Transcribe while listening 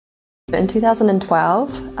In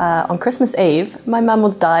 2012, on Christmas Eve, my mum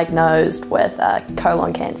was diagnosed with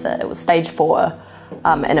colon cancer. It was stage 4,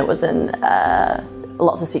 and it was in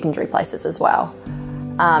lots of secondary places as well.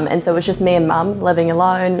 And so it was just me and mum living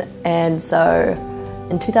alone, and so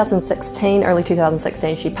in 2016, early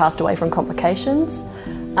 2016, she passed away from complications,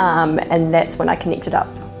 and that's when I connected up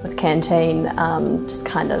with Canteen, just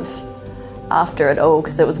kind of after it all,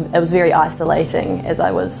 because it was very isolating as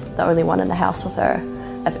I was the only one in the house with her.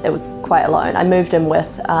 It was quite alone. I moved in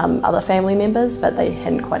with other family members, but they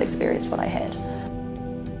hadn't quite experienced what I had.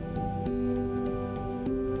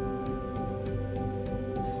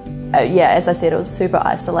 Yeah, as I said, it was super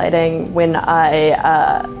isolating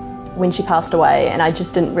when she passed away, and I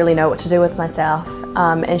just didn't really know what to do with myself.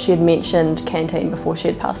 And she had mentioned Canteen before she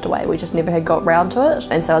had passed away. We just never had got round to it.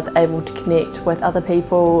 And so I was able to connect with other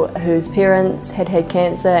people whose parents had had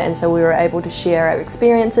cancer, and so we were able to share our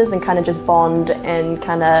experiences and kind of just bond and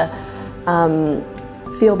kind of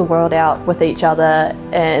feel the world out with each other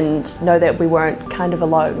and know that we weren't kind of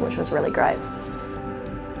alone, which was really great.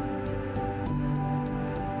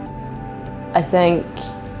 I think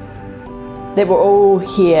that we're all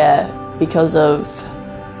here because of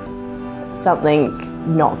something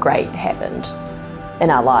not great happened in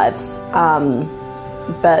our lives,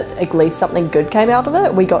 but at least something good came out of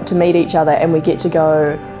it. We got to meet each other and we get to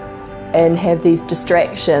go and have these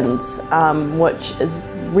distractions, which is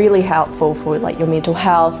really helpful for like your mental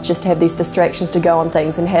health, just to have these distractions to go on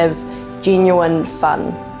things and have genuine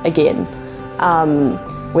fun again,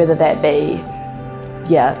 whether that be,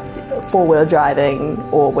 four-wheel driving,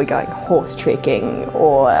 or we're going horse trekking,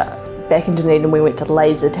 or back in Dunedin we went to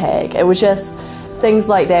laser tag. It was just things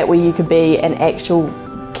like that where you could be an actual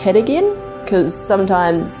kid again, because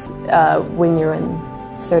sometimes when you're in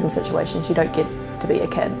certain situations you don't get to be a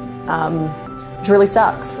kid, which really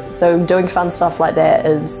sucks. So doing fun stuff like that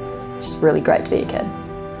is just really great to be a kid.